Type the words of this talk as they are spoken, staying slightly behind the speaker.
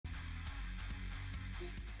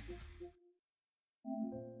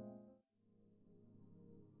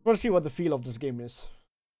want to see what the feel of this game is.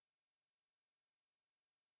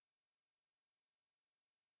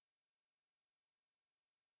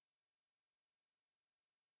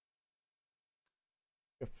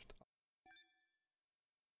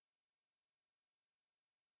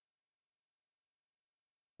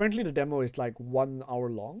 Apparently the demo is like 1 hour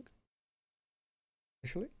long.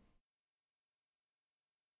 Actually.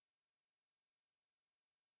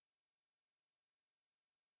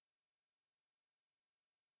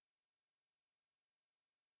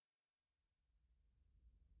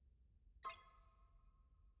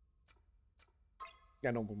 Yeah,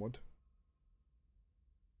 normal mode.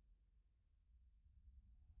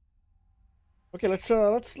 Okay,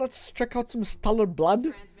 let's check out some stellar blood.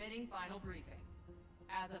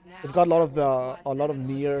 It's got a lot of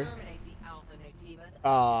near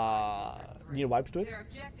near vibes to it. Their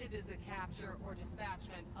objective is the capture or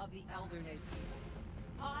dispatchment of the Elder Native.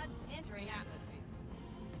 Pods entering atmosphere.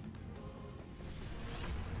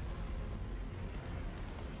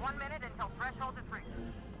 1 minute until threshold is reached.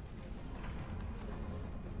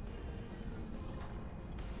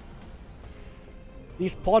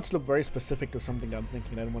 These pods look very specific to something I'm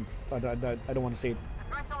thinking. I don't want to say it.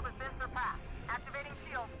 The threshold has been surpassed. Activating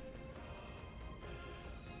shield.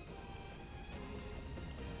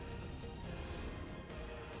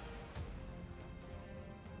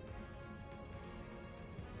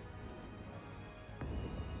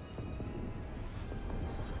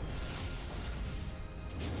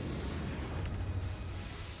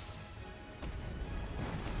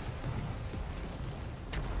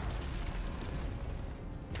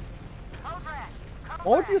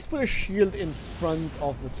 Why would you just put a shield in front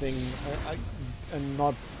of the thing and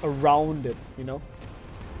not around it, you know?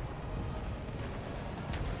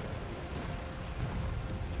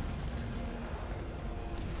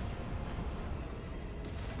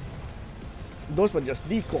 Those were just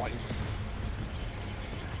decoys.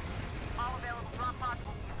 All available drop pods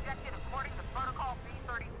will be ejected according to Protocol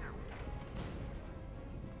B32.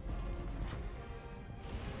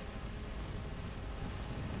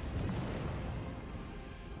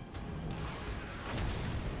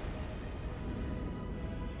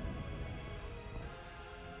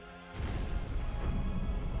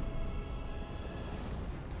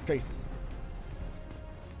 Traces.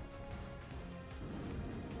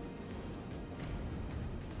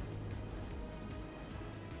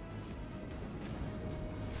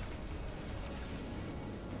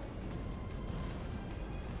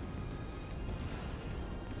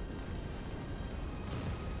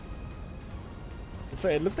 So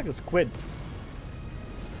it looks like a squid.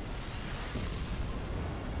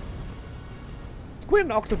 Squid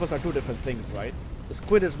and octopus are two different things, right? The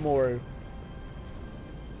squid is more...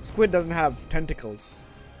 Squid doesn't have tentacles,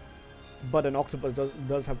 but an octopus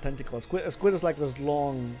does have tentacles. A squid is like this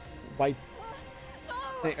long white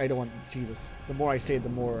thing. I don't want... Jesus. The more I say it, the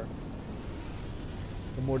more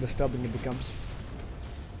disturbing it becomes.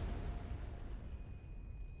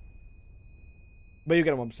 But you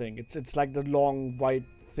get what I'm saying. It's like the long white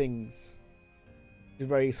things. It's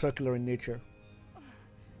very circular in nature.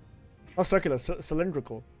 Not circular,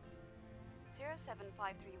 cylindrical.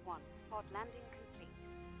 07531. Pod landing complete.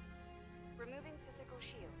 Removing physical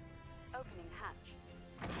shield. Opening hatch.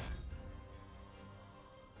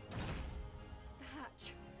 The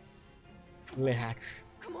hatch. Le hatch.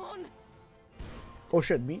 Come on. Oh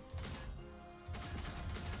shit, me?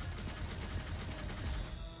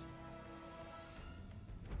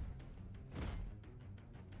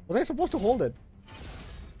 Was I supposed to hold it?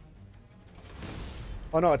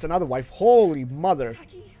 Oh no, it's another wife. Holy mother.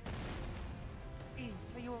 Taki. Eve,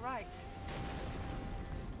 are you alright?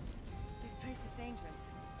 This place is dangerous.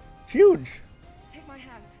 It's huge. Take my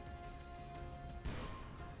hand.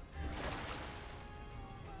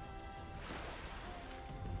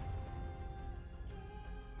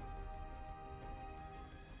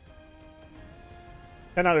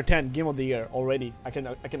 Ten out of 10. Game of the year already. I can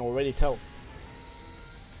already tell.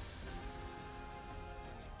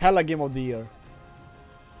 Hella game of the year.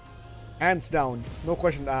 Hands down. No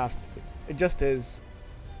question asked. It just is.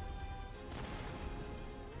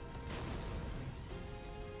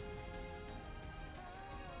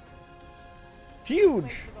 It's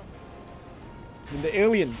huge. And the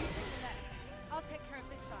alien. I'll take care of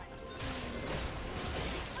this side.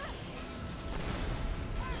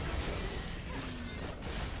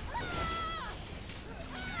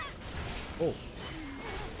 Oh.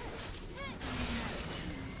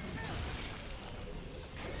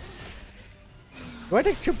 Do I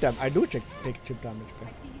take chip damage? I do take chip damage.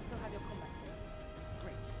 I see you still have your combat senses.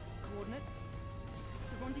 Great. Coordinates?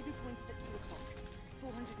 The rendezvous point is at 2 o'clock.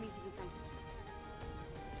 400 meters in front of us.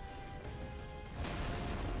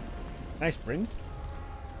 Nice sprint.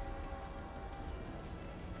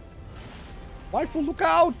 Rifle, look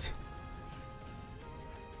out!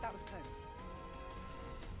 That was close.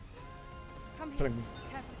 Come here. Telling me.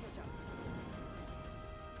 Careful with your jump.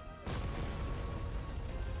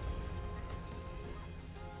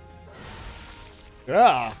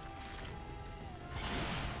 Yeah.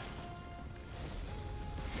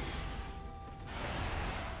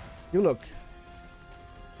 You look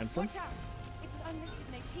handsome. Watch out! It's an unlisted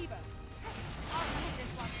Nativo. I'll handle this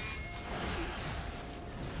one.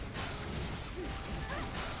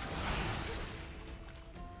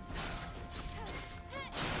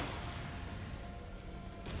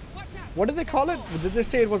 Watch out! What did they call it? Did they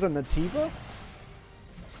say it was a Nativa?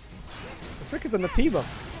 The frick is a Nativa.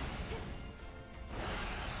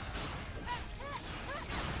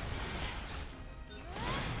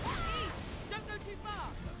 Don't go too far.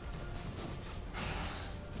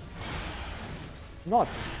 Not.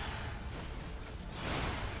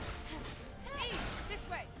 This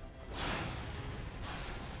way.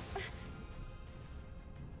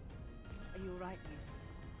 Are you alright,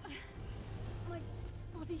 Eve? My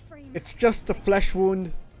body frame. It's just a flesh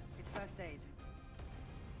wound. It's first aid.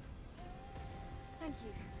 Thank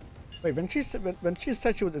you. Wait, when she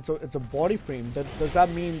said it's a body frame, does that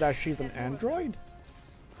mean that she's an android?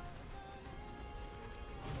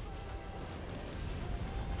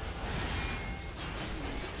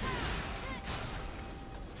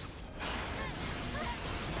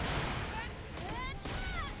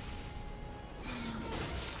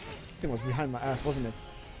 Thing was behind my ass, wasn't it?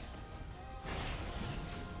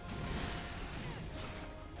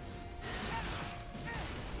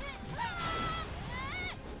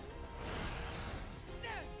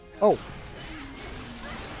 Oh.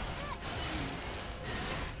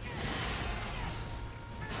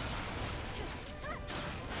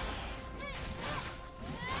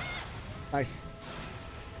 Nice.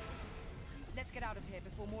 Let's get out of here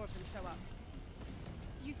before more of them show up.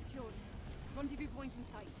 You secured. Rendezvous point in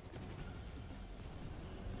sight.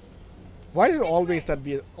 Why is it always that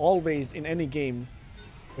we always in any game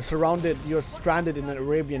you're surrounded, you're stranded in an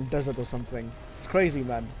Arabian desert or something? It's crazy,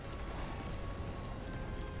 man.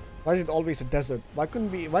 Why is it always a desert? Why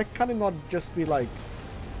can't it not just be like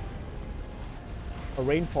a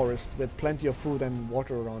rainforest with plenty of food and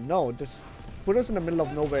water around? No, just put us in the middle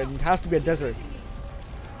of nowhere and it has to be a desert.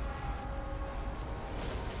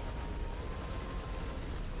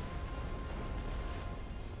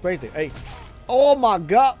 Crazy. Hey. Oh my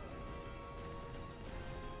god!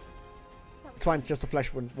 It's fine, it's just a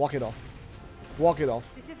flesh wound. Walk it off. Walk it off.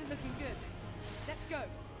 This isn't looking good. Let's go.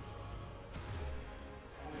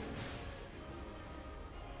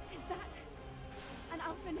 Is that an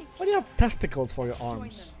alpha native? Why do you have testicles for your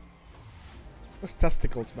arms? Just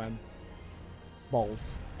testicles, man.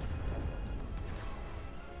 Balls.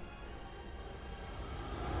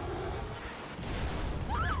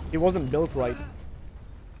 It wasn't built right. There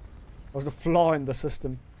was a flaw in the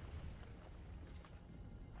system.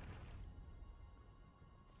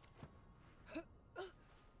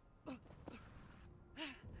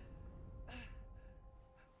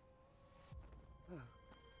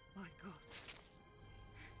 My God.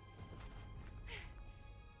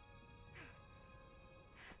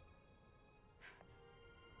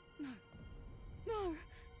 No.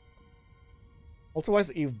 Also, why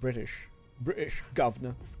is Eve British? British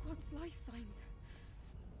governor. The squad's life signs.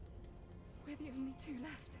 We're the only two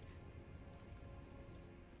left.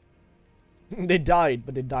 They died,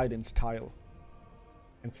 but they died in style.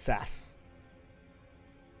 And sass.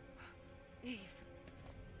 Eve.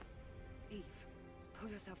 Eve, pull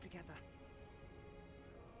yourself together.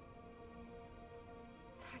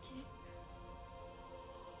 Taki.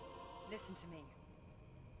 Listen to me.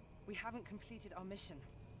 We haven't completed our mission.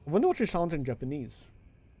 I wonder what she sounds in Japanese.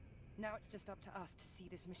 Now it's just up to us to see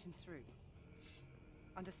this mission through.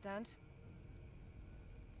 Understand?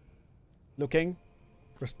 Looking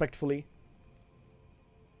respectfully.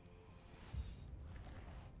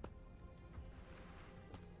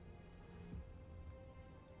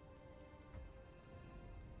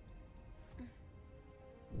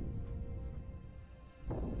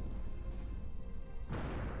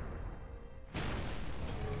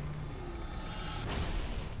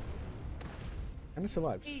 And it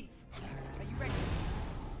survives. Eve, are you ready?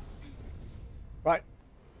 Right.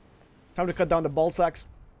 Time to cut down the ball sacks.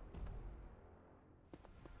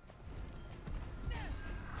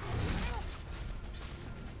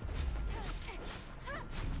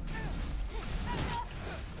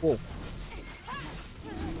 Whoa.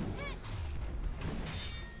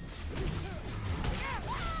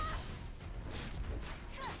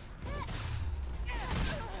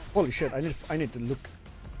 Holy shit! I need to look.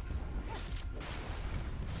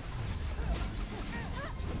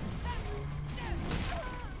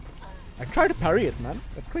 I tried to parry it, man.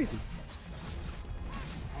 That's crazy.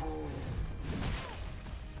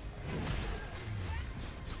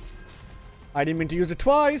 I didn't mean to use it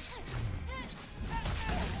twice.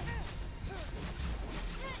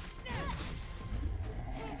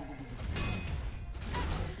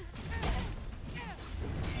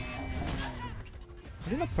 I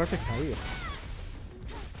did not perfect parry it.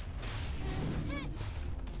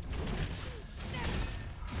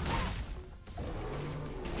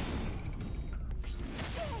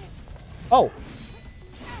 Oh.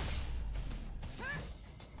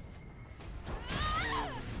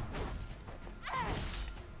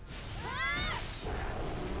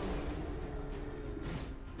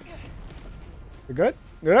 You good?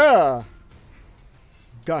 Yeah.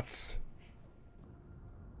 Guts.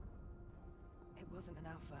 It wasn't an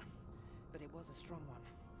alpha, but it was a strong one.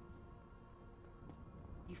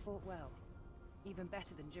 You fought well, even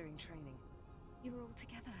better than during training. You were all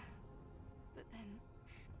together. But then...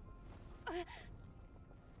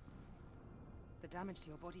 The damage to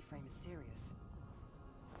your body frame is serious.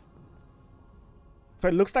 So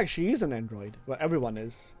it looks like she is an android. Well, everyone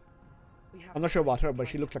is. I'm not sure about her, but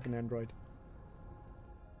she looks like an android.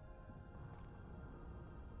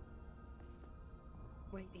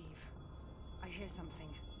 Wait, Eve. I hear something.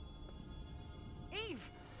 Eve!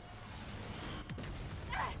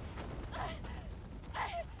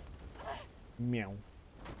 Meow.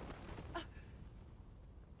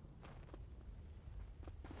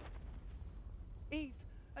 Eve,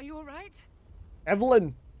 are you alright?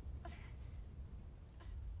 Evelyn!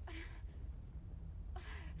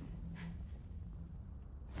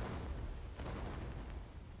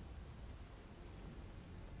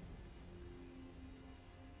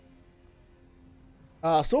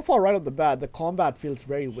 So far right off the bat, the combat feels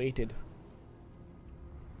very weighted.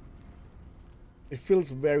 It feels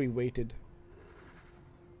very weighted.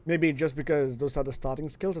 Maybe just because those are the starting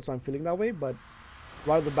skills, that's why I'm feeling that way, but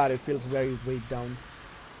right off the bat, it feels very weighed down.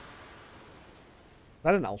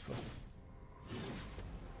 Not an alpha.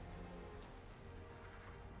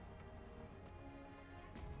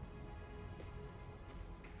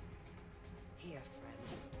 Here,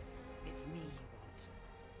 friend. It's me you want.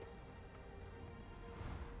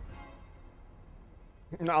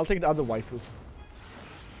 No, I'll take the other waifu.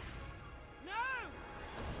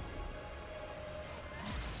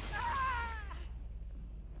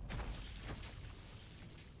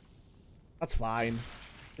 That's fine.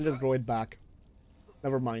 I'll just grow it back.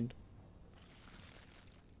 Never mind.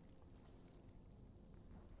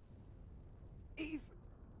 Eve!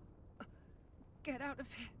 Get out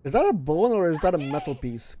of here. Is that a bone or is that a metal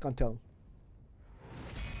piece? Can't tell.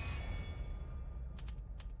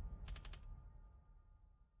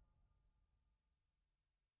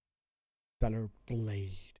 Stellar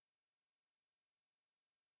blade.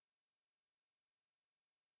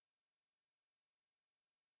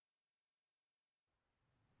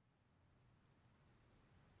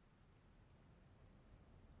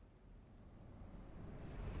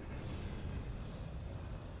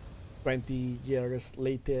 "20 years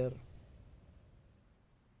later."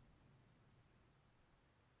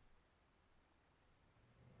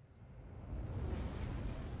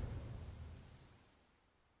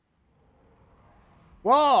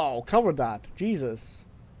 Wow, cover that. Jesus.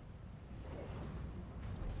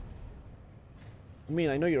 I mean,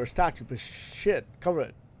 I know you're a statue, but shit, cover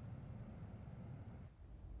it.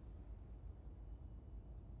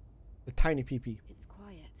 The tiny PP. It's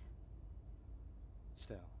quiet.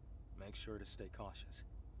 Still, make sure to stay cautious.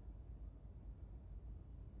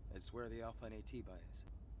 It's where the Alpha and AT buy is.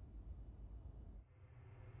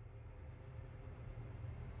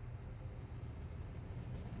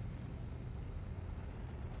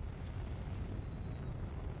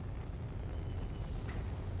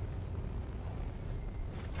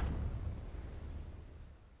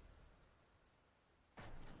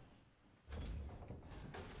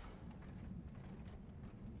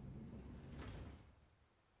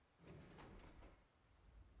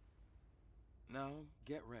 Now,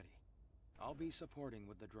 get ready. I'll be supporting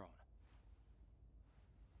with the drone.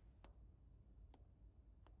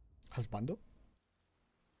 Husbando?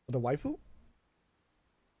 The waifu?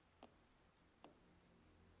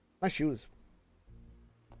 Nice shoes.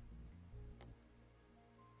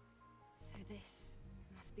 So this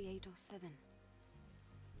must be 8 or 7.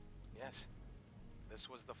 Yes, this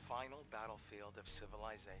was the final battlefield of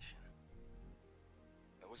civilization.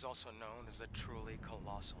 It was also known as a truly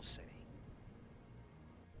colossal city.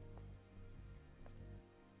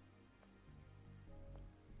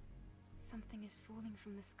 something is falling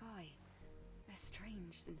from the sky. A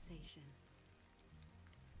strange sensation.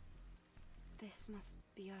 This must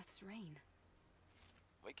be Earth's rain.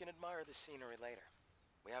 We can admire the scenery later.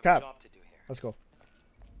 We have Cap. a job to do here. Let's go.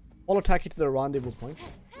 I'll attack you to the rendezvous point.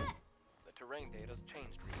 The terrain data's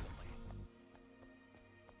changed recently.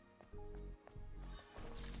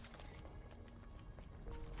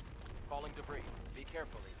 Falling debris. Be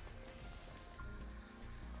careful, Ethan.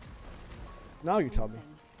 Now you tell me.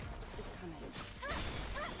 Something is coming.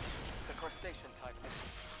 The crustacean type missile.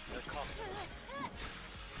 They're coming.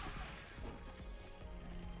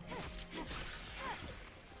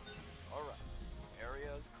 Alright.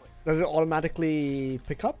 Area is clear. Does it automatically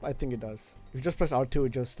pick up? I think it does. If you just press R2,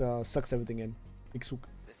 it just sucks everything in. Big sook.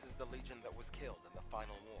 This is the Legion that was killed in the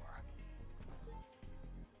final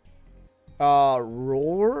war.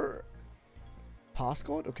 Roller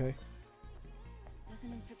passcode? Okay. There's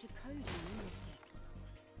an encrypted code in the memory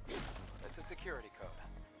stick. It's a security code.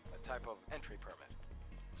 A type of entry permit.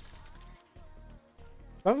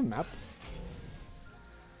 Do I have a map?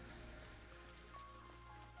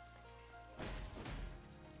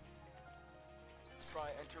 Try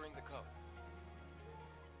entering the code.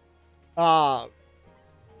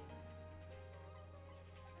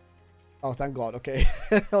 Oh, thank God. Okay.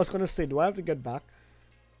 I was gonna say, do I have to get back?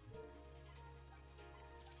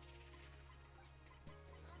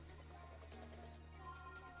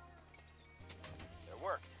 It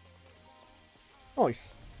worked.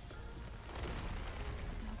 Nice.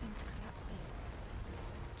 Buildings collapsing.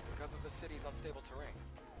 It's because of the city's unstable terrain.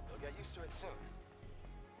 You'll get used to it soon.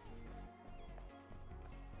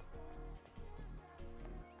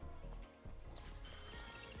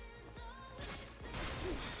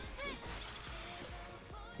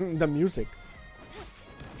 The music.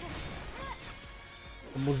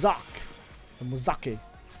 The muzak. The muzaki.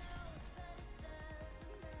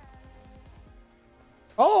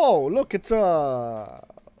 Oh, look, it's a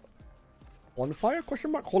bonfire?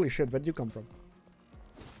 Question mark? Holy shit, where did you come from?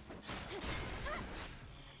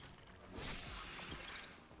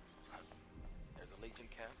 There's a Legion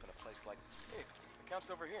camp in a place like... Hey, the camp's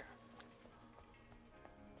over here.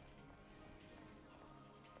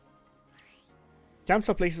 Camps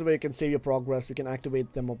are places where you can save your progress. You can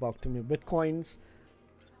activate them about 10 bitcoins.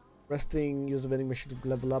 Resting, use a vending machine to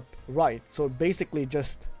level up. Right, so basically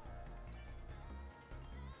just...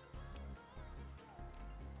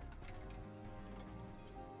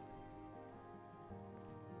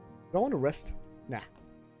 Do I want to rest? Nah.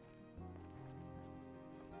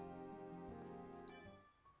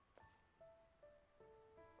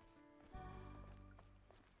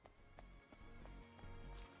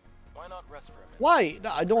 Why not rest for a minute? Why?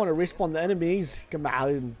 No, I don't want to respawn the enemies. Come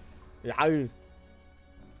on. Yeah. I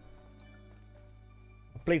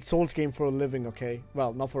played Souls game for a living, okay?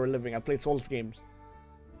 Well, not for a living. I played Souls games.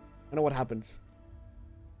 I know what happens.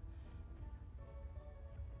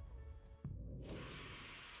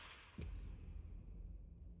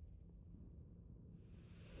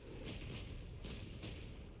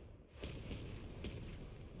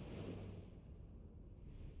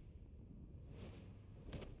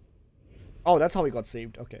 Oh, that's how he got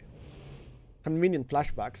saved. Okay. Convenient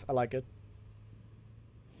flashbacks. I like it.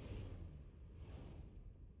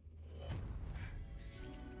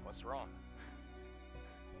 What's wrong?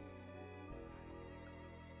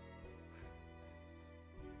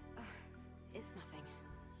 It's nothing.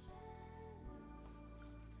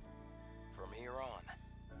 From here on,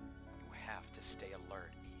 you have to stay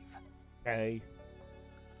alert, Eve. Okay.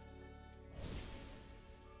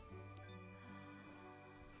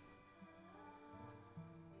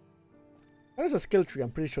 There's a skill tree.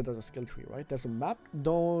 I'm pretty sure there's a skill tree, right? There's a map.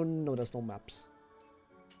 Don't... No, there's no maps.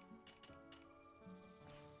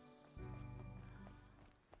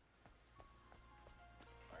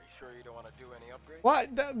 Are you sure you don't want to do any upgrades?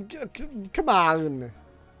 What? Come on.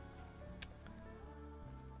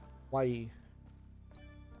 Why?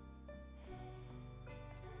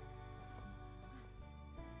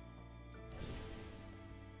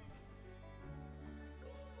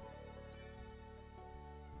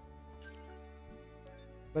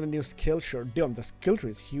 Then a new skill, sure. Damn, the skill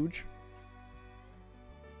tree is huge.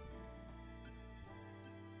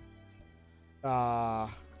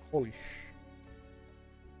 Holy sh.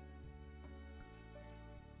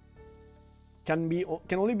 Can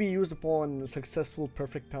only be used upon successful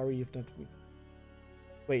perfect parry if not.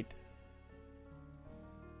 Wait.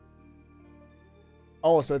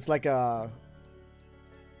 Oh, so it's like a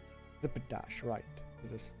zip it dash, right?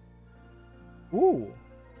 Is this? Ooh,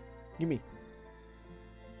 give me.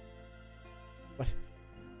 What?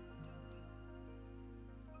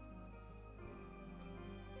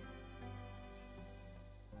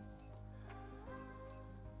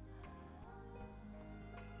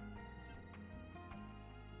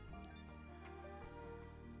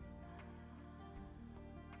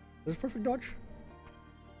 Is this perfect dodge?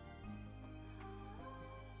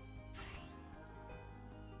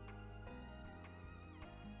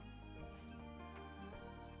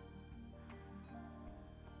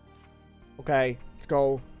 Okay, let's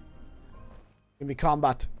go. Give me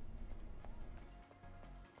combat.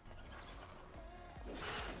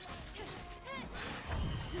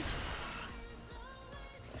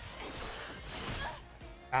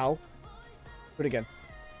 Ow. Do it again.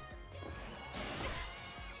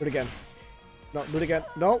 Do it again. No, do it again.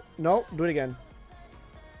 No, no, do it again.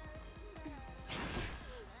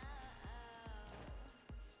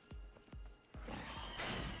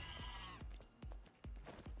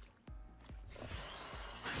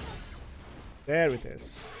 There it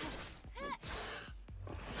is.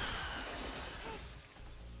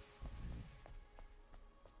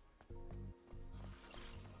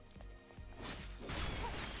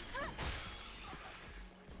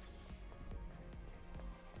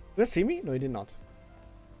 Did he see me? No, he did not.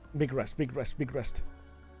 Big rest, big rest, big rest.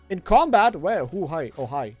 In combat? Where? Who? Hi. Oh,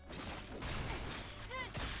 hi.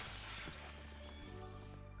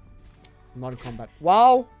 Not in combat.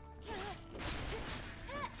 Wow!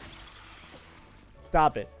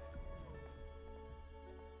 Stop it.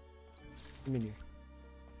 Menu.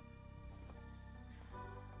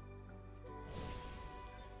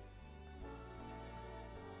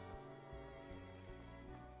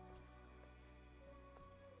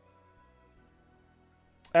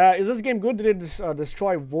 Is this game good? Did it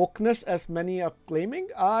destroy wokeness as many are claiming?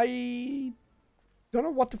 I don't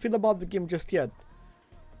know what to feel about the game just yet.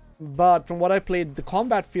 But from what I played, the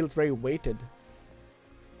combat feels very weighted.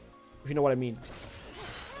 If you know what I mean.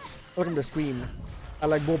 Welcome to the stream. I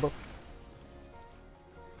like Boba.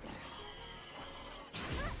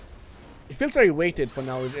 It feels very weighted for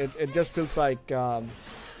now. It just feels like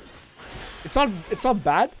it's not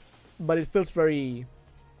bad, but it feels very.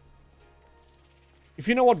 If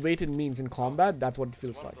you know what weighted means in combat, that's what it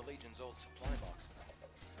feels like. The Legion's old supply boxes.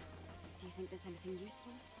 Do you think there's anything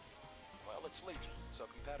useful? Well, it's Legion, so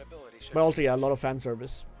compatibility should. But also, yeah, a lot of fan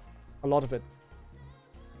service, a lot of it.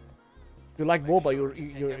 If you like Boba,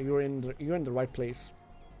 you're in the right place.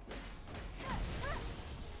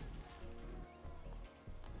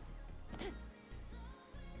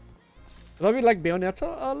 Does we like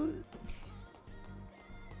Bayonetta?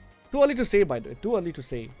 Too early to say, by the way. Too early to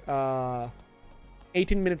say.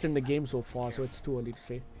 18 minutes in the game so far, so it's too early to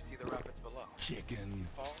say. You see the rapids below. Chicken.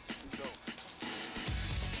 Fall,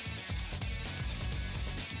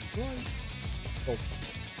 go. Oh.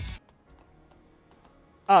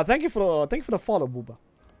 Ah, thank you for the follow, Booba.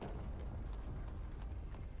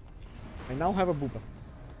 I now have a Booba.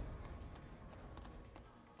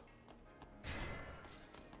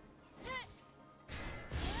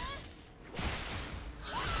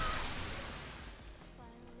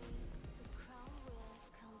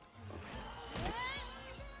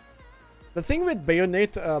 The thing with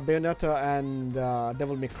Bayonetta and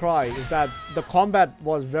Devil May Cry is that the combat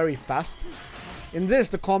was very fast. In this,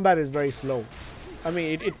 the combat is very slow. I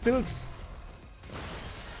mean, it feels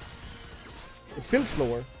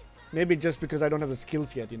slower. Maybe just because I don't have the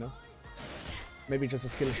skills yet, you know. Maybe just a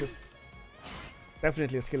skill issue.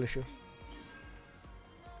 Definitely a skill issue.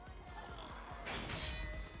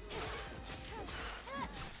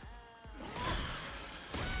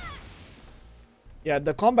 Yeah,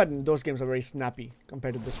 the combat in those games are very snappy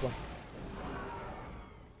compared to this one.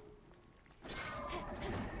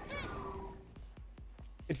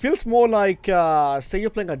 It feels more like, say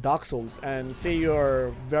you're playing a Dark Souls and say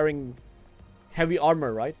you're wearing heavy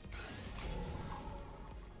armor, right?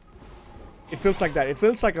 It feels like that. It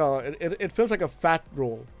feels like it feels like a fat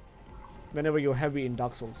roll whenever you're heavy in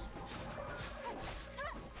Dark Souls.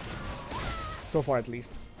 So far, at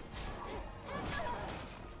least.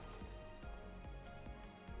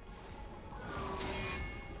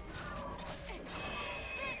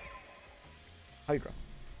 Hydra.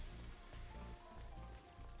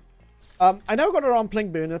 I never got around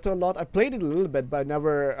playing Bayonetta a lot. I played it a little bit, but I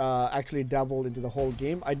never actually dabbled into the whole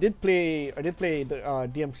game. I did play the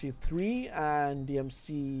DMC 3 and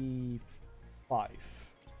DMC 5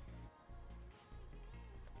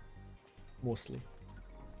 mostly.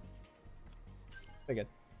 Again,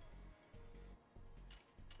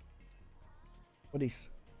 what are these?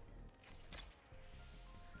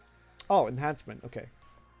 Oh, enhancement. Okay.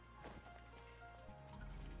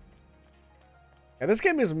 Yeah, this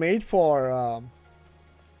game is made for.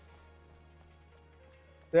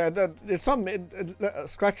 There's some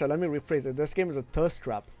scratch that. Let me rephrase it. This game is a thirst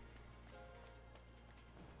trap.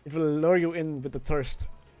 It will lure you in with the thirst.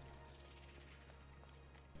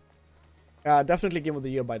 Definitely game of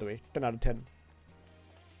the year, by the way. 10 out of 10.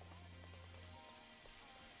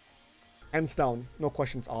 Hands down, no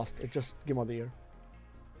questions asked. It's just Game of the Year.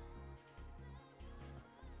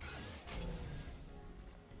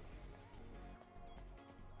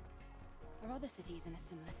 Are other cities in a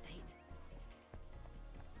similar state?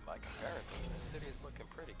 By comparison, the city is looking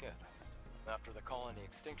pretty good. After the colony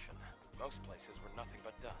extinction, most places were nothing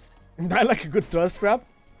but dust. I like a good thirst trap.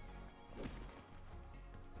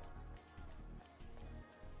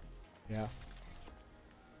 Yeah.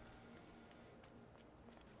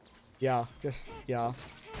 Yeah, just, yeah.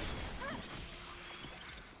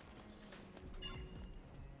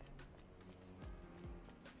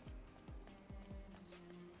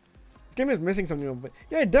 This game is missing something, but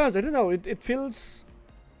yeah, it does. I don't know. It feels.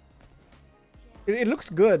 It looks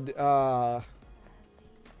good. Yeah,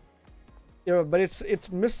 but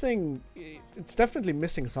it's missing. It's definitely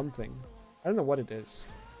missing something. I don't know what it is.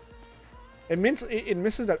 It means it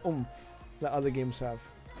misses that oomph that other games have.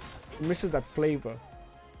 It misses that flavor.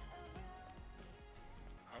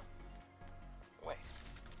 Huh? Wait,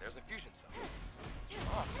 there's a fusion cell.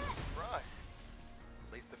 Oh, surprise!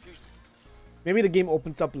 At least the fusion. Maybe the game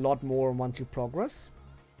opens up a lot more once you progress.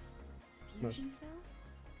 Fusion cell?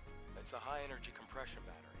 It's a high-energy compression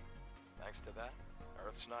battery. Thanks to that,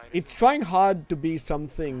 Earth's night. It's trying hard to be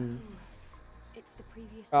something It's the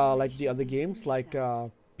previous like the generation other of games, fusion like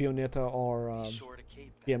cell. Bayonetta or Be sure to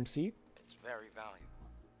keep it. PMC. It's very valuable.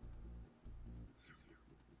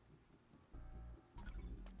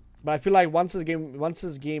 But I feel like once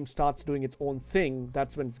this game starts doing its own thing,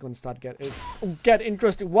 that's when it's going to start get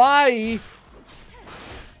interesting. Why?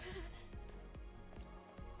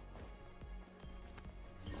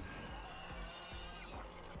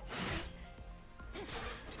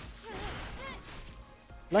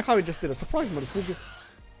 Like how we just did a surprise motherfucker.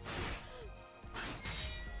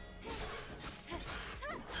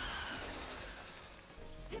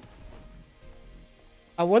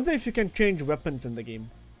 I wonder if you can change weapons in the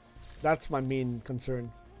game. That's my main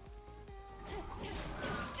concern.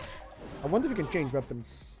 I wonder if you can change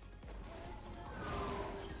weapons.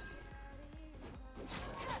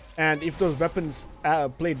 And if those weapons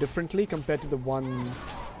play differently compared to the one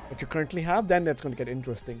that you currently have, then that's going to get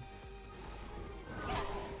interesting.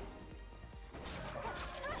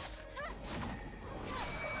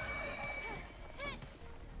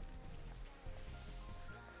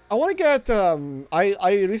 I want to get,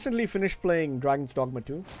 I recently finished playing Dragon's Dogma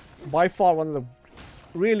 2. By far one of the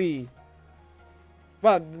really,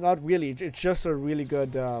 well, not really, it's just a really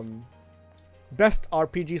good, best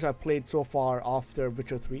RPGs I've played so far after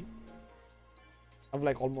Witcher 3. I'm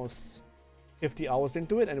like almost 50 hours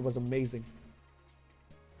into it and it was amazing.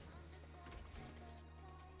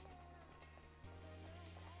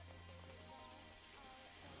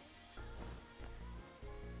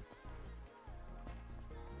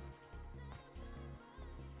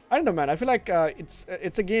 I don't know, man. I feel like it's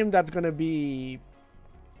a game that's gonna be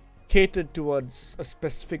catered towards a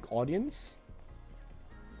specific audience.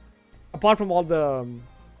 Apart from all the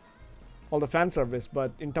fan service,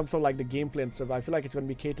 but in terms of like the gameplay and stuff, I feel like it's gonna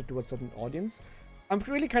be catered towards a certain audience. I'm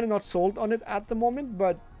really kind of not sold on it at the moment,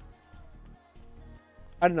 but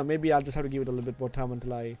I don't know. Maybe I'll just have to give it a little bit more time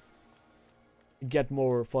until I get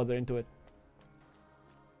more further into it.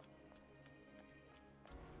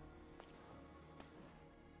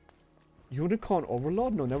 Unicorn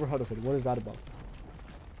Overlord? No, never heard of it. What is that about?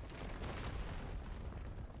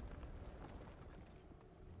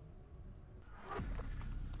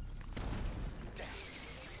 Damn.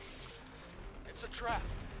 It's a trap.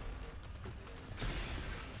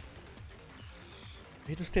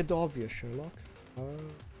 You just state the obvious, Sherlock.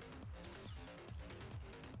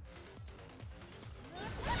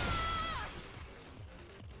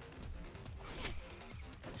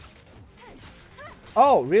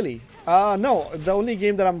 Oh, really? No, the only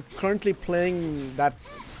game that I'm currently playing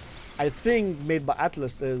that's, I think, made by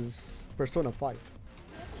Atlas is Persona 5.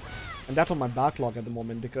 And that's on my backlog at the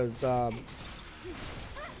moment because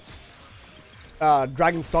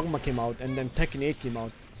Dragon's Dogma came out and then Tekken 8 came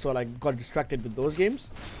out. So I like, got distracted with those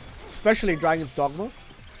games. Especially Dragon's Dogma.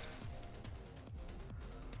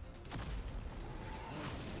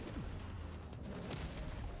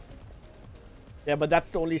 Yeah, but that's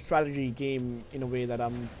the only strategy game in a way that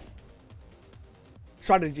I'm...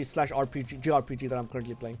 Strategy slash RPG, JRPG that I'm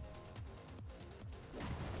currently playing.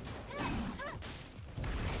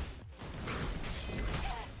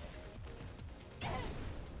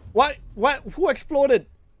 What? What? Who exploded?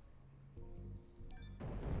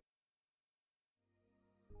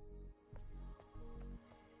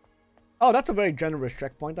 Oh, that's a very generous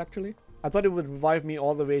checkpoint, actually. I thought it would revive me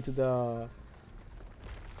all the way to the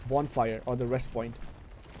bonfire or the rest point.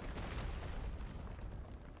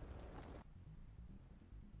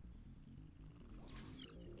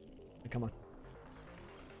 Come on.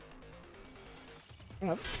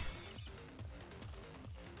 Alright.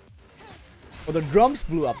 Oh, the drums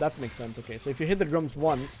blew up. That makes sense. Okay, so if you hit the drums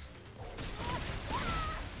once.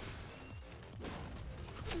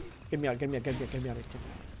 Get me out, get me out, get me out, get me out.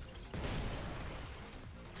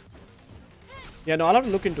 Yeah, no, I'll have to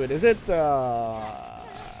look into it. Is it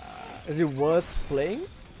worth playing?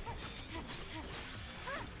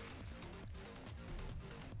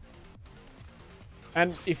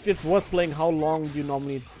 And if it's worth playing, how long do you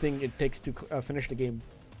normally think it takes to finish the game?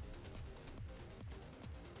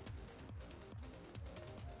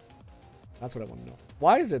 That's what I want to know.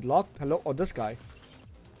 Why is it locked? Hello? Oh, this guy.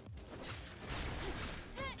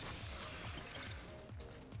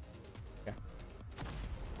 Yeah.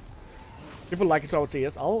 People like it, so I would say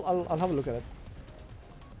yes. I'll have a look at it.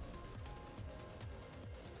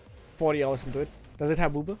 40 hours into it. Does it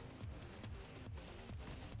have Uber?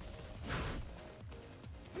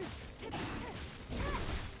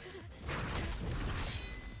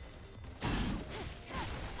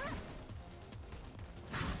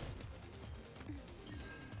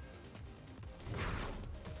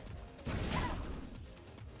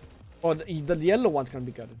 Oh, the yellow one's gonna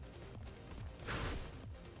be gutted.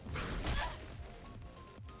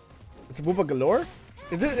 It's a Booba galore?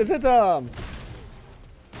 Is it a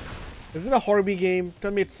Horby game? Tell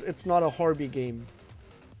me it's not a Horby game.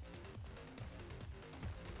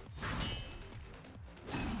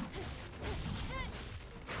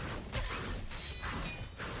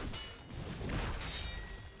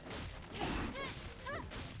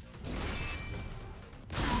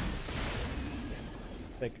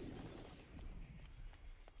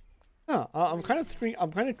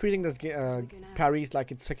 I'm kind of treating this parries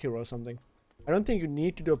like it's Sekiro or something. I don't think you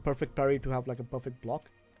need to do a perfect parry to have like a perfect block.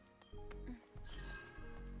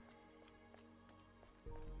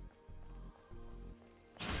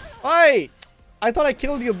 Hey! I thought I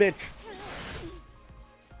killed you, bitch.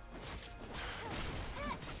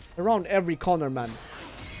 Around every corner, man.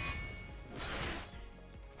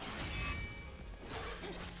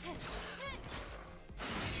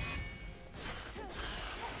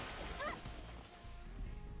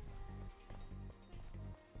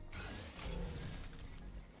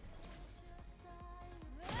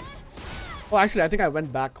 Oh, actually, I think I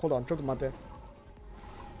went back. Hold on, Chotomate.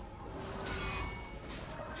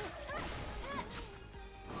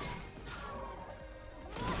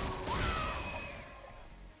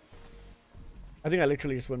 I think I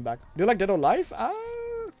literally just went back. Do you like Dead or Alive?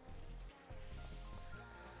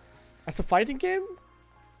 As a fighting game?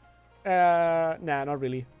 Nah, not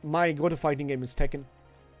really. My go-to fighting game is Tekken.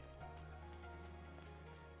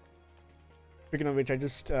 Speaking of which, I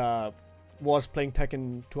just was playing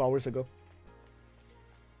Tekken 2 hours ago.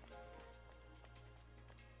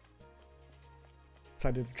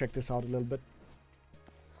 Decided to check this out a little bit.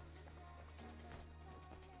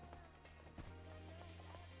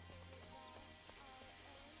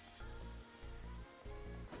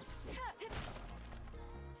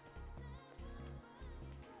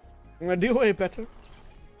 I'm gonna do way better.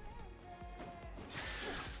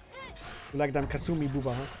 You like them Kasumi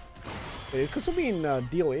Booba, huh? Wait, is Kasumi in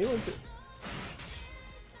DOA or is it?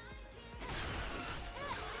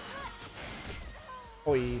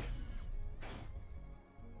 Oi.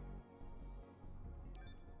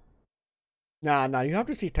 Nah, you have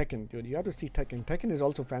to see Tekken, dude. You have to see Tekken. Tekken is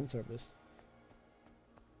also fan service.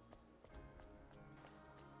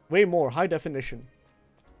 Way more, high definition.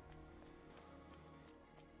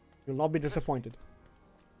 You'll not be disappointed.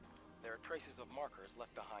 There are traces of markers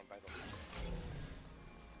left behind by the Legion.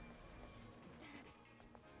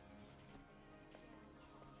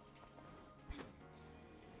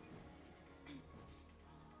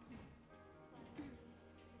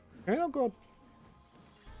 Can I not go?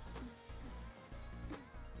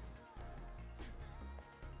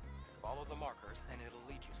 Follow the markers and it'll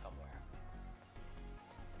lead you somewhere.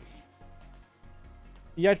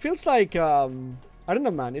 Yeah, it feels like, I don't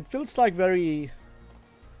know, man. It feels like very...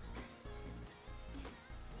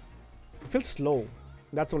 It feels slow.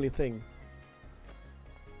 That's the only thing.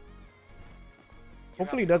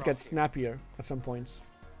 Hopefully it does get snappier at some points.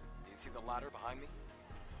 Do you see the ladder behind me?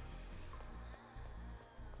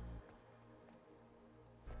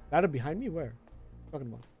 Ladder behind me? Where? Talking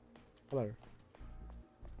about? What ladder?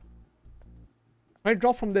 If I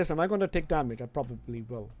drop from this, am I going to take damage? I probably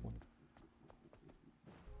will.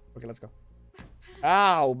 Okay, let's go.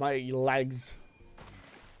 Ow, my legs.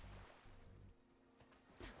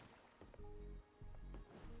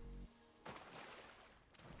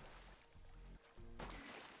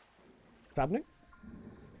 What's happening?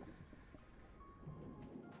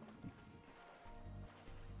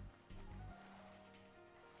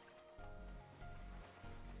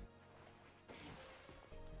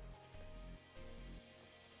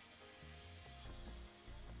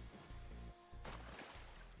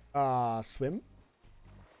 Swim.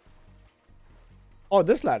 Oh,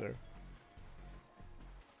 this ladder.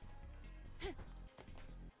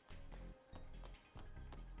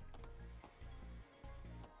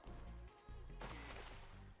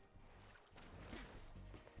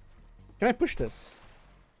 Can I push this?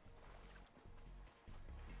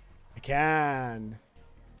 I can.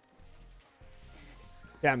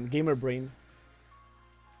 Damn, gamer brain.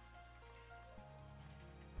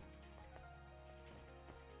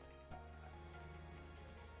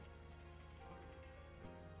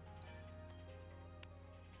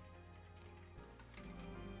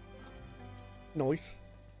 Noise.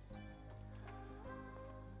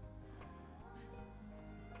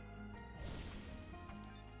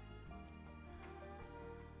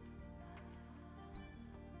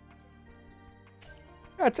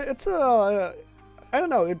 Yeah, it's a I don't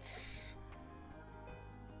know, it's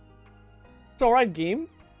alright game.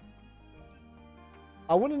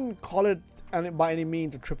 I wouldn't call it by any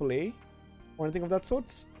means a AAA or anything of that sort.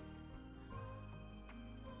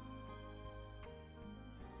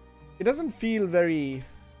 It doesn't feel very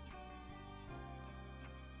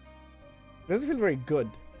good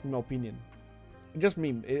in my opinion. Just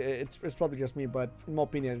me. It's probably just me, but in my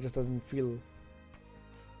opinion, it just doesn't feel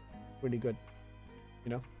really good. You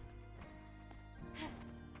know?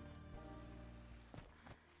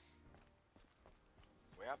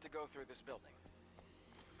 We have to go through this building.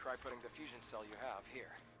 Try putting the fusion cell you have here.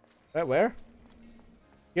 Where?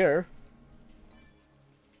 Here?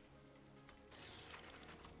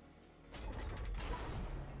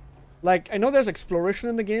 Like, I know there's exploration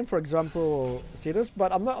in the game, for example, status,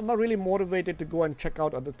 but I'm not really motivated to go and check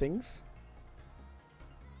out other things.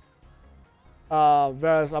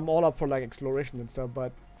 Whereas I'm all up for like exploration and stuff,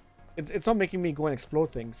 but it's not making me go and explore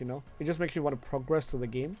things, you know? It just makes me want to progress through the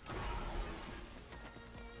game.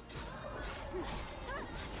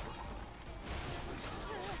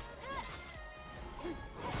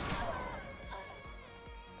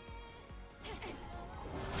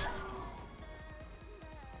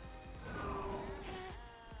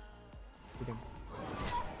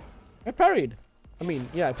 I parried. I mean,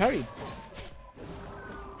 yeah, I parried.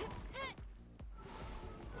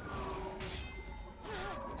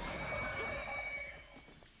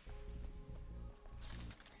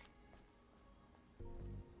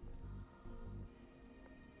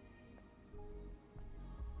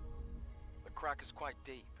 The crack is quite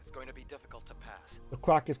deep. It's going to be difficult to pass. The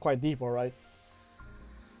crack is quite deep, alright.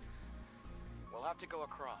 We'll have to go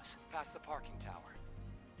across, past the parking tower.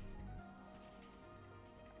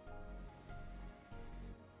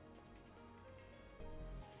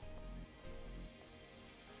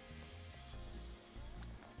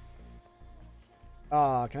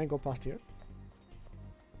 Can I go past here?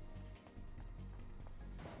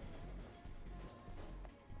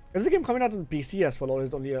 Is the game coming out on PC as well, or is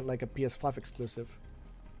it only like a PS5 exclusive?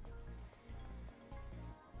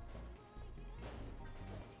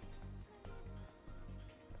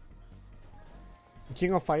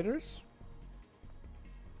 King of Fighters?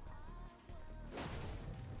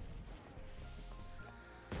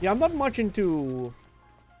 Yeah, I'm not much into...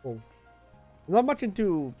 Oh. I'm not much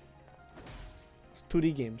into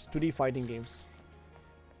 2D games, 2D fighting games.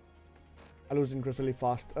 I lose interest really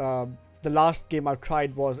fast. The last game I've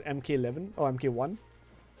tried was MK11 or MK1.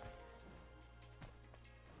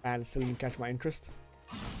 And it still didn't catch my interest.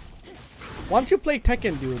 Once you play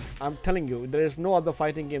Tekken, dude, I'm telling you, there is no other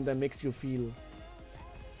fighting game that makes you feel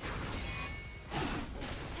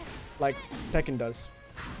like Tekken does.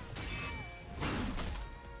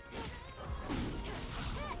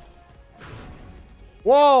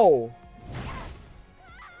 Whoa!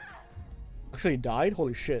 Actually died?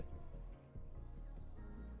 Holy shit.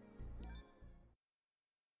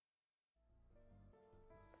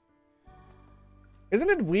 Isn't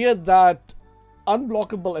it weird that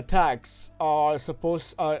unblockable attacks are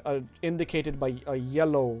indicated by a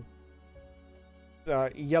yellow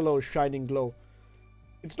shining glow?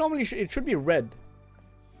 It's normally it should be red.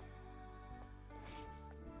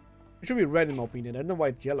 It should be red in my opinion. I don't know why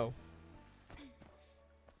it's yellow.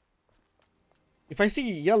 If I see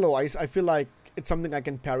yellow, I feel like it's something I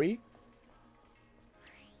can parry.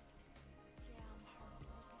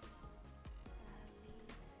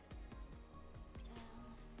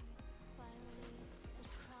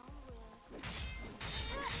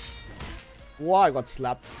 Wow, I got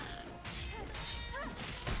slapped.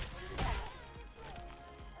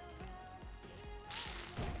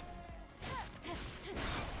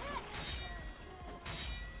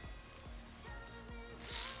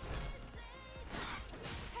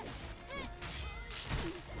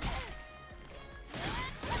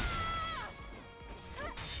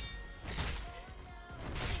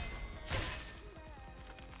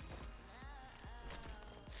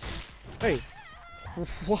 Hey,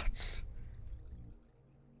 what?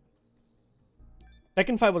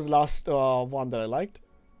 Tekken 5 was the last one that I liked.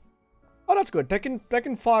 Oh, that's good.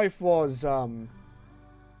 Tekken 5 was Tekken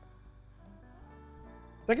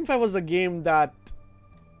 5 was a game that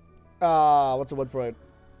what's the word for it?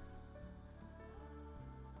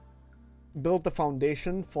 Built the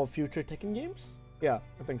foundation for future Tekken games? Yeah,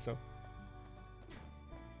 I think so.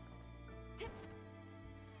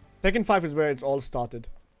 Tekken 5 is where it's all started.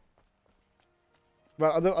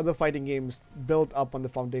 Well, other fighting games built up on the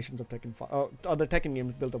foundations of Tekken 5. Other Tekken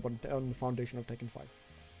games built up on the foundation of Tekken 5.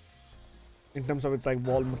 In terms of its like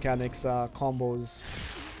wall mechanics, combos.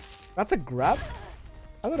 That's a grab?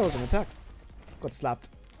 I thought it was an attack. Got slapped.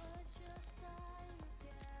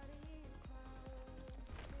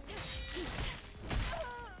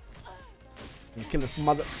 And kill his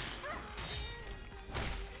mother.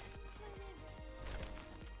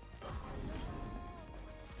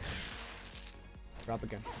 Grab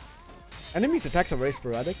again. Enemies' attacks are very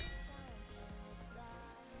sporadic.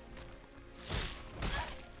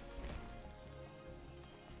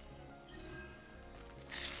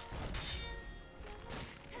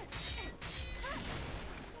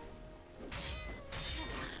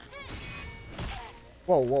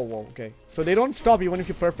 Whoa, whoa, whoa, okay. So they don't stop even if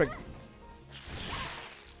you're perfect.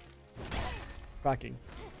 Cracking.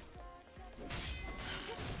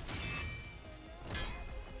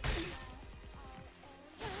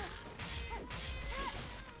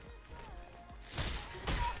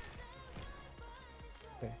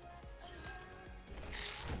 Okay.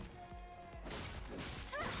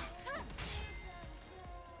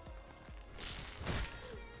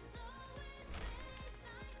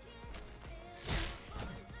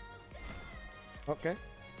 Okay.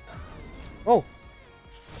 Oh.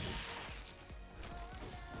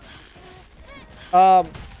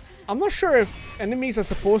 I'm not sure if enemies are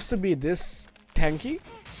supposed to be this tanky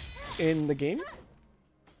in the game.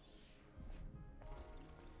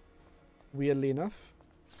 Weirdly enough.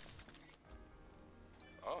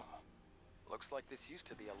 Oh, looks like this used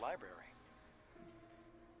to be a library.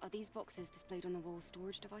 Are these boxes displayed on the wall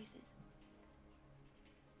storage devices?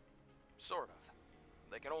 Sort of.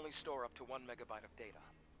 They can only store up to 1 megabyte of data.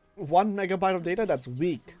 1 megabyte of data? That's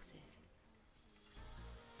weak. Resources.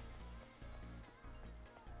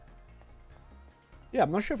 Yeah,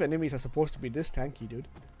 I'm not sure if enemies are supposed to be this tanky, dude.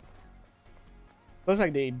 Looks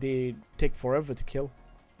like they take forever to kill.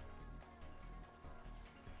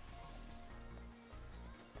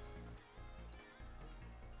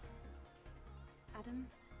 Adam,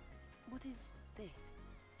 what is this?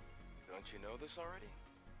 Don't you know this already?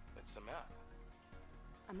 It's a map.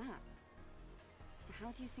 A map?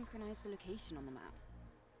 How do you synchronize the location on the map?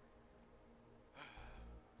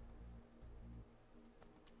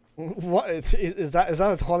 What is that? Is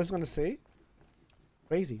that all it's gonna say?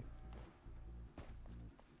 Crazy.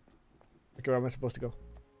 Okay, where am I supposed to go?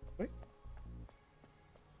 Wait.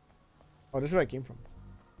 Oh, this is where I came from.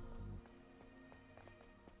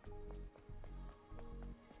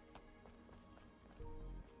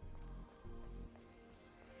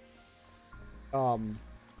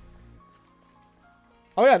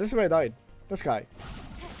 Oh yeah, this is where I died. This guy.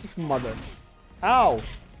 This mother. Ow.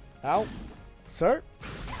 Ow. Sir?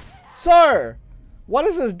 Sir! What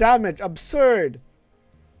is this damage? Absurd.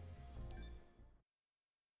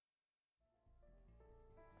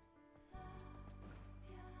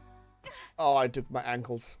 Oh, I took my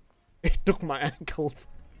ankles. It took my ankles.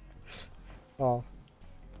 Oh.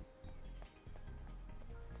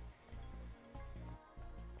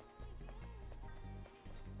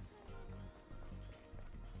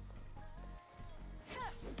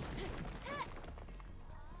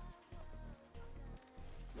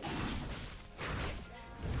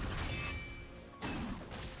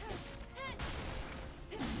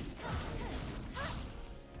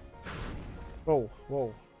 Whoa,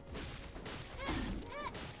 whoa.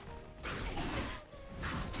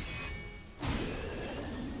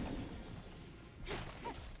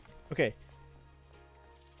 Okay.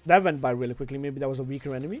 That went by really quickly. Maybe that was a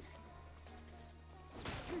weaker enemy.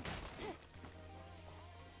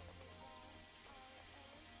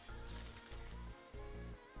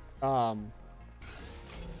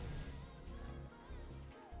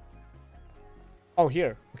 Oh,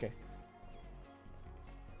 here. Okay.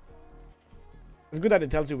 It's good that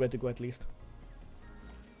it tells you where to go at least.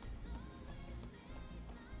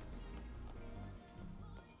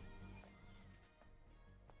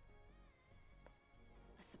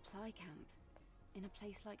 A supply camp in a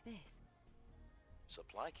place like this?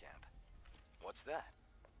 Supply camp? What's that?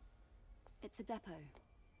 It's a depot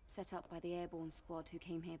set up by the airborne squad who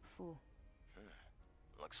came here before.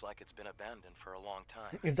 Looks like it's been abandoned for a long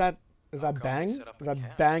time. Is that How come we Bang? set up Is a that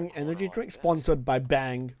camp Bang all energy along drink? this? Sponsored by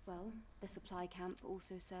Bang. Well, the supply camp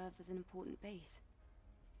also serves as an important base.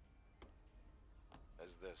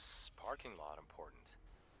 Is this parking lot important?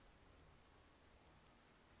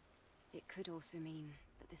 It could also mean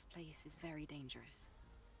that this place is very dangerous.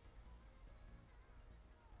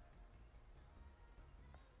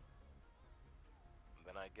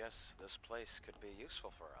 Then I guess this place could be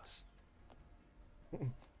useful for us.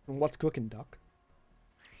 What's cooking, Doc?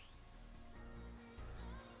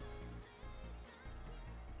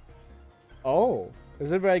 Oh,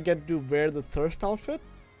 is it where I get to wear the thirst outfit?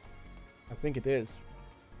 I think it is.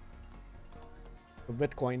 The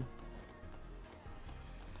Bitcoin.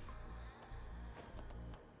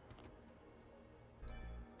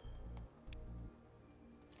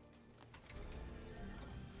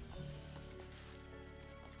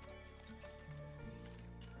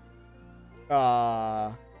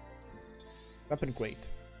 Weapon crate.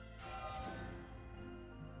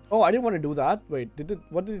 Oh, I didn't want to do that. Wait,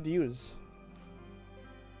 what did it use?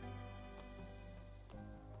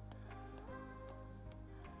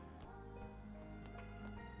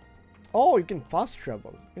 Oh, you can fast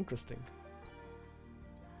travel. Interesting.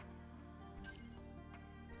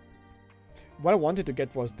 What I wanted to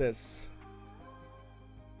get was this.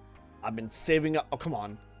 I've been saving up. Oh, come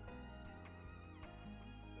on.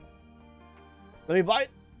 Let me buy it.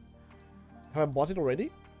 Have I bought it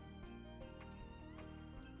already?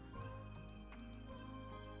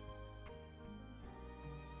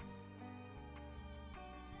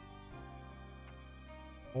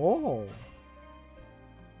 Oh.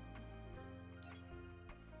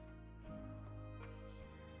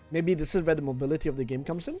 Maybe this is where the mobility of the game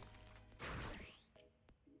comes in?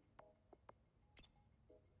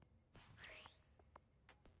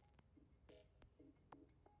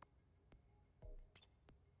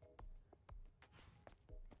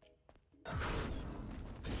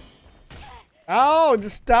 Ow!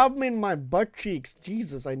 Just stabbed me in my butt cheeks.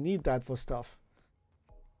 Jesus, I need that for stuff.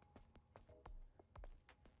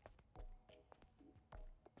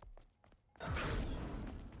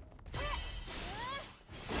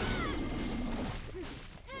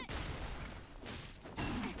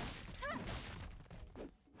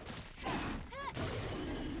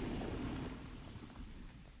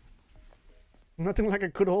 Nothing like a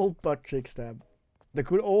good old butt cheek stab. The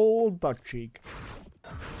good old butt cheek.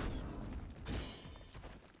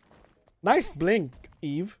 Nice blink,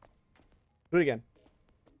 Eve. Do it again.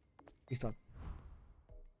 Restart.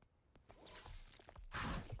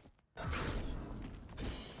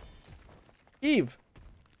 Eve,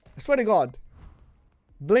 I swear to God.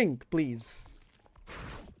 Blink, please.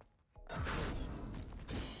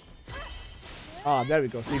 Ah, there we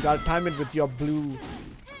go. So you gotta time it with your blue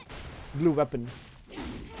weapon.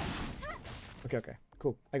 Okay, okay.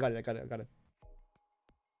 Cool. I got it. I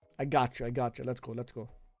got you. Let's go.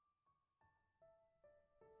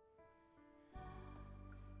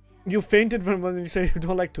 You fainted when you said you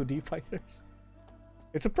don't like 2D fighters.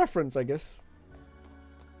 It's a preference, I guess.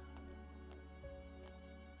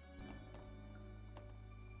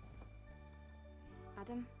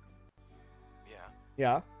 Adam?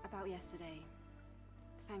 Yeah? About yesterday.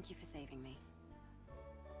 Thank you for saving me.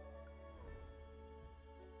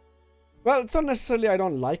 Well, it's not necessarily I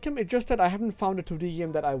don't like him. It's just that I haven't found a 2D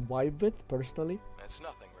game that I vibe with, personally. It's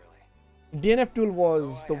nothing really. DNF Duel was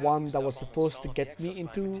Oh, the I have one used that up was almost supposed all to of get the me exospine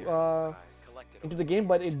into materials that I collected the over game,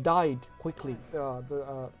 but years. it died quickly.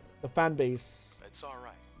 The fan base It's all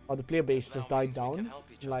right. or the player base It just now died means we can down help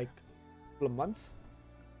each in like a couple of months.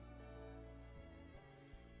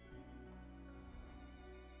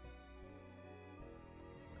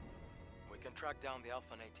 We can track down the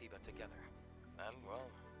Alpha Nativa together. And, well,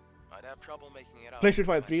 I'd have trouble making it out. PlayStation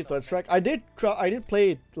 5 3 myself Third Strike. I did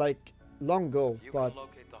play it like long ago, If you but can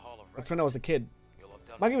locate the Hall of that's when I was a kid. you'll have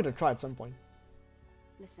done Might give it a very try well. at some point.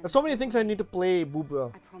 Listen, There's so many don't things I worry. need to play,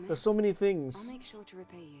 Booba. I promise. There's so many things. I'll make sure to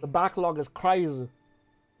repay you. The backlog is crazy.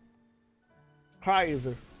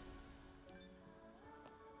 Crazy.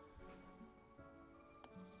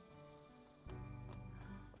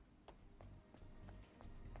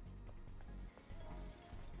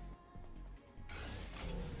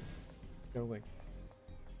 Going.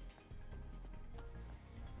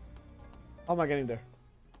 How am I getting there?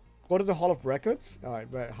 Go to the Hall of Records? Alright,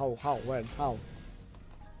 where? How? When? How?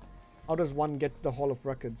 How does one get to the Hall of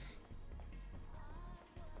Records?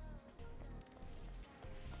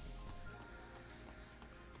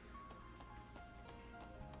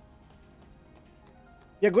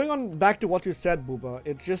 Yeah, going on back to what you said, Booba,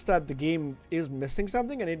 it's just that the game is missing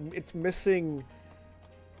something, and it's missing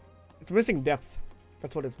depth.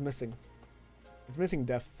 That's what it's missing. It's missing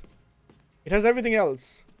depth. It has everything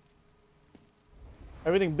else.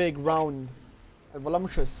 Everything big, round, and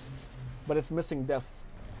voluptuous, but it's missing depth.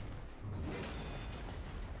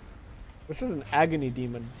 This is an agony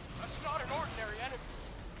demon. That's not an ordinary enemy.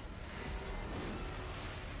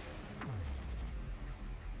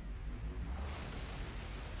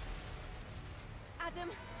 Adam,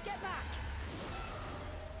 get back!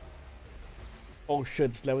 Oh shit,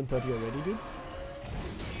 it's 11:30 already, dude.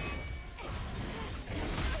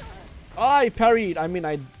 I parried. I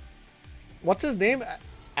mean, what's his name?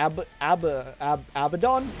 Abaddon?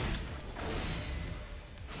 Abaddon.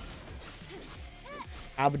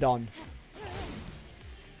 Abaddon.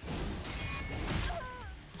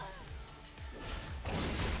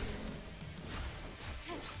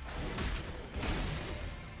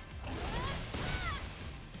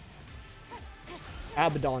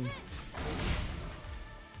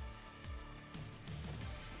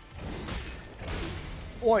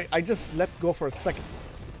 Boy, I just let go for a second.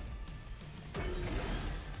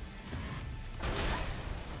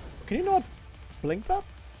 Can you not blink that?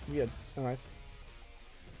 Weird. Alright.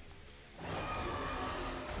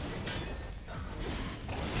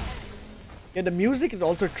 Yeah, the music is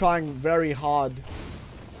also trying very hard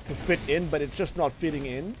to fit in, but it's just not fitting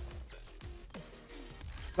in.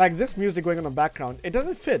 Like this music going on in the background, it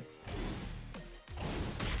doesn't fit.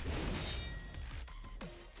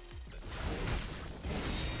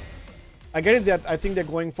 I get it that I think they're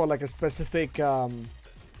going for like a specific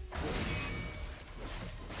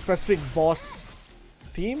specific boss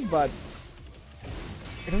theme, but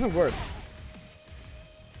it doesn't work.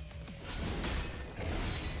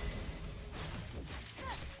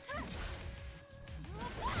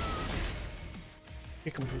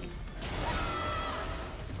 Be complete.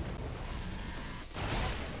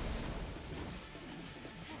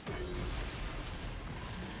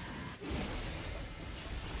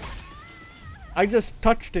 I just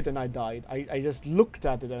touched it and I died. I just looked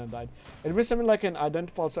at it and I died. It was something like an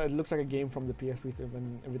identifier, so it looks like a game from the PS3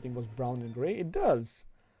 when everything was brown and gray. It does.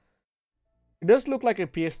 It does look like a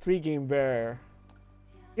PS3 game where...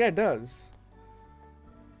 Yeah, it does.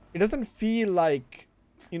 It doesn't feel like,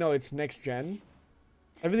 you know, it's next gen.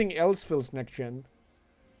 Everything else feels next gen.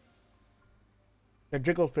 The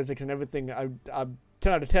jiggle physics and everything, I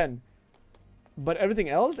 10 out of 10. But everything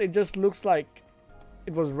else, it just looks like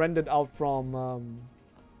it was rendered out from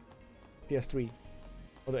PS3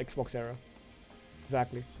 or the Xbox era.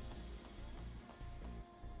 Exactly.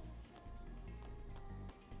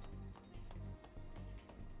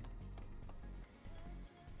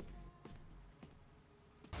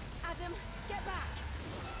 Adam, get back!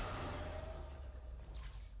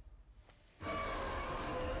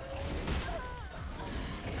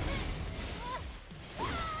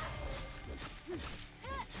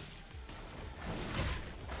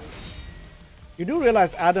 You do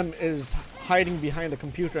realize Adam is hiding behind the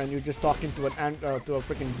computer and you're just talking to an to a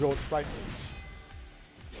freaking growth, right?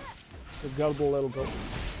 The gullible little girl.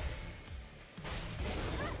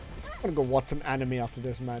 I'm gonna go watch some anime after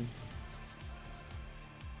this, man.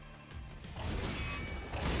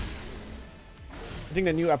 I think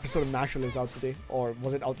the new episode of Nashville is out today, or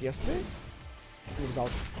was it out yesterday? I think it was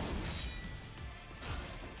out.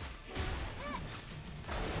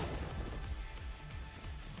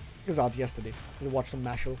 It was out yesterday. We watched some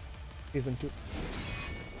Mashal season 2.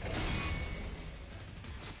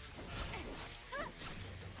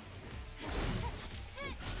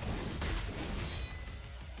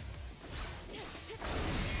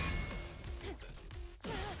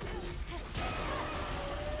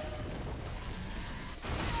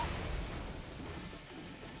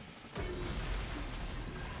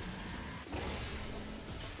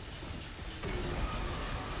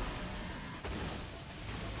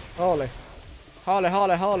 Holy. Holy,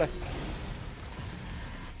 holy, holy.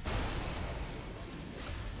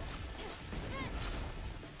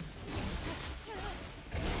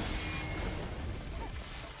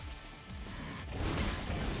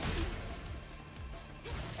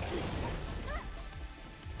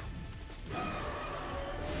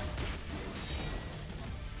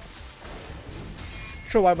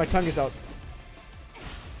 Sure, why my tongue is out.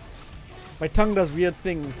 My tongue does weird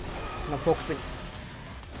things when I'm focusing.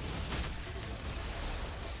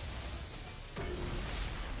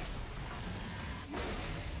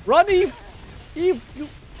 Run, Eve! Eve, you...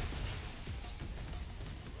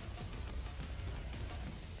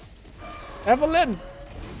 Evelyn!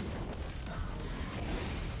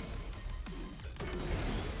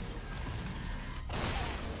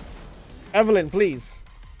 Evelyn, please.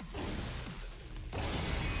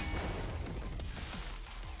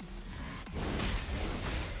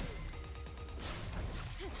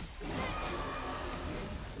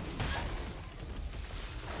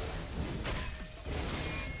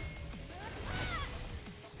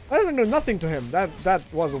 That doesn't do nothing to him. That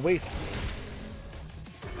was a waste.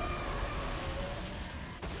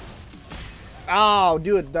 Ow,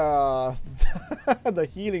 dude, the the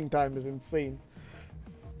healing time is insane.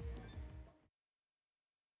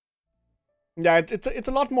 Yeah, it's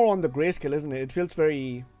a lot more on the grayscale, isn't it? It feels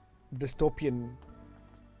very dystopian,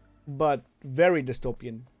 but very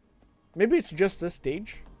dystopian. Maybe it's just this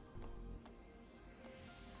stage.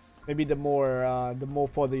 Maybe the more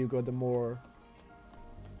further you go, the more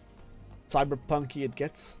cyberpunky it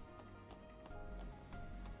gets.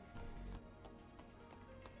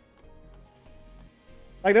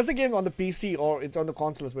 Like, there's a game on the PC or it's on the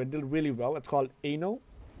consoles where it did really well. It's called Anno.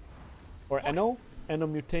 Or Anno. Anno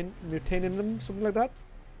Mutanenum, something like that.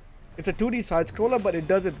 It's a 2D side-scroller, but it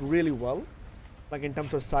does it really well. Like, in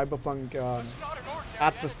terms of cyberpunk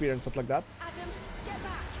atmosphere and stuff like that. Adam, get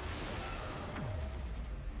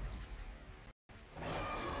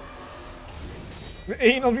back!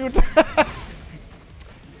 Anno Mutant.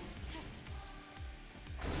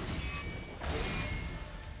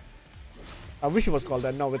 I wish it was called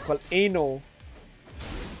that. No, it's called Anno.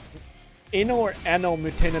 Anno or Anno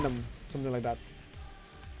Mutanenum. Something like that.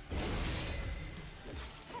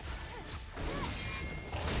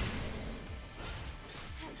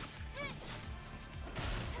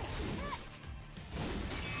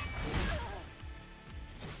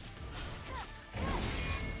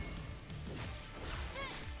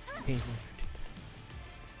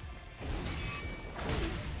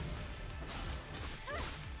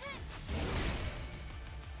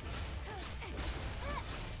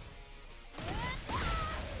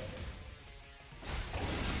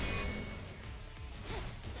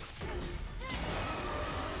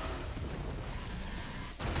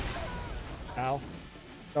 Ow.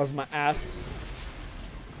 That was my ass.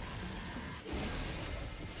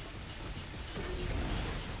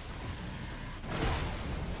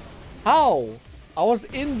 How? I was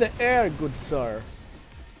in the air, good sir.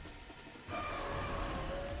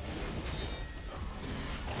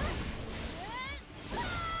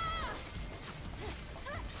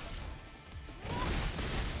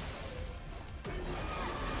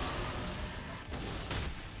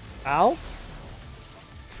 Ow.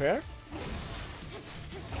 It's fair.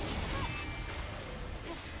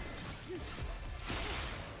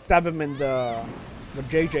 Stab him in the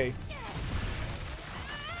JJ.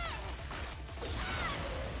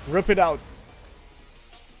 Rip it out.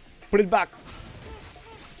 Put it back.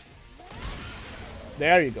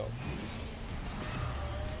 There you go.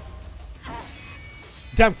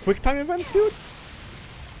 Damn, quick time events, dude.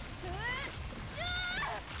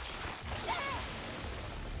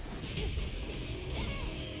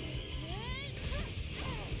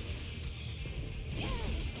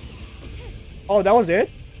 Oh, that was it?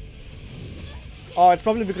 Oh, it's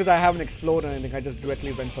probably because I haven't explored or anything. I just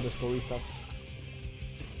directly went for the story stuff.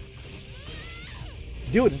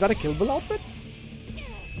 Dude, is that a Kill Bill outfit?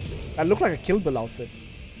 That looked like a Kill Bill outfit.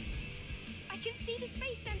 I can see the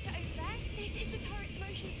space center over there. This is the turret's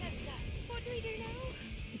motion sensor. What do we do now?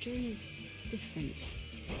 The drone is different.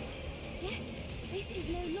 Yes, this is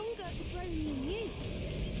no longer the drone you knew.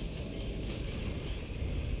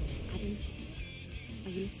 Adam, are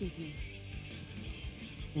you listening to me?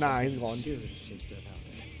 Nah, he's gone. Serious seems to have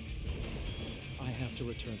happened. I have to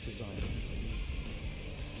return to Zion.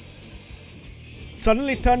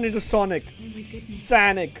 Suddenly turned into Sonic. Oh my goodness.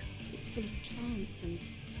 Sonic. It's full of plants and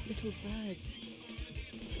little birds.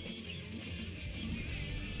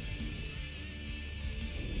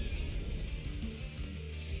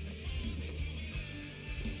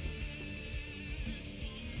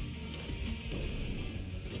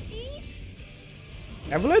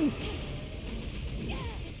 Evelyn?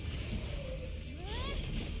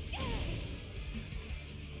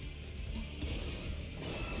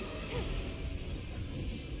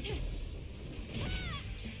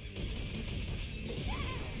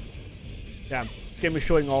 Damn, this game is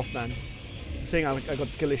showing off, man. It's saying I got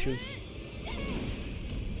skill issues.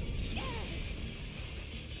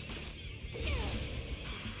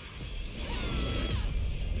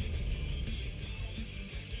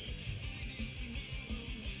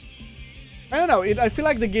 I don't know. I feel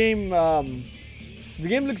like the game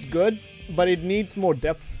looks good, but it needs more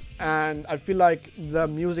depth. And I feel like the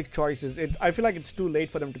music choices. I feel like it's too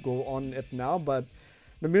late for them to go on it now, but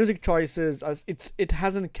the music choices, it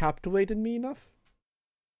hasn't captivated me enough.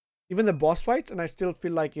 Even the boss fights, and I still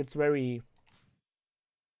feel like it's very.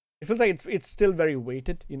 It feels like it's still very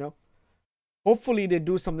weighted, you know. Hopefully they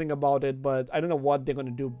do something about it, but I don't know what they're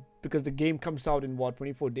gonna do because the game comes out in what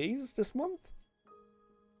 24 days this month.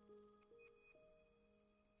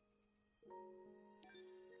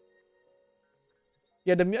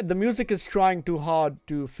 Yeah, the music is trying too hard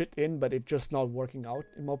to fit in, but it's just not working out,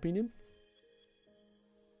 in my opinion.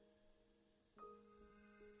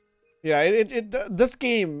 Yeah, this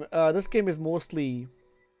game is mostly.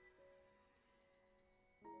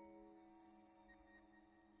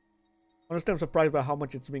 Honestly, I'm surprised by how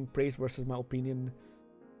much it's being praised versus my opinion,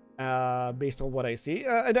 based on what I see.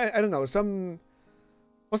 I don't know.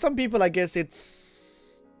 For some people, I guess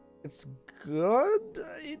it's good.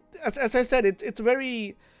 As I said, it's a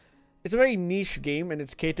very niche game, and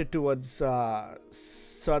it's catered towards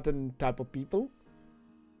certain type of people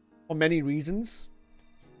for many reasons.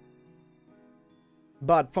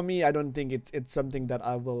 But for me, I don't think it's something that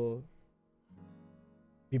I will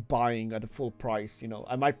be buying at the full price. You know,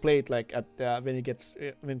 I might play it like at when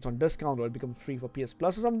it's on discount, or it becomes free for PS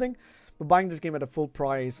Plus or something. But buying this game at a full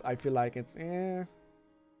price, I feel like it's it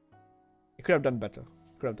could have done better.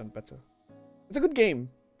 It's a good game,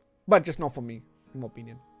 but just not for me, in my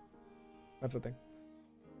opinion. That's the thing.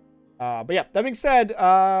 But yeah, that being said,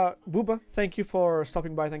 Booba, thank you for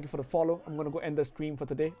stopping by. Thank you for the follow. I'm gonna go end the stream for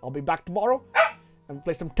today. I'll be back tomorrow and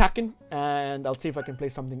play some Tekken, and I'll see if I can play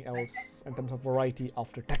something else in terms of variety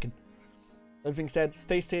after Tekken. That being said,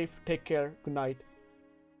 stay safe, take care, good night,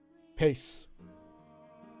 peace.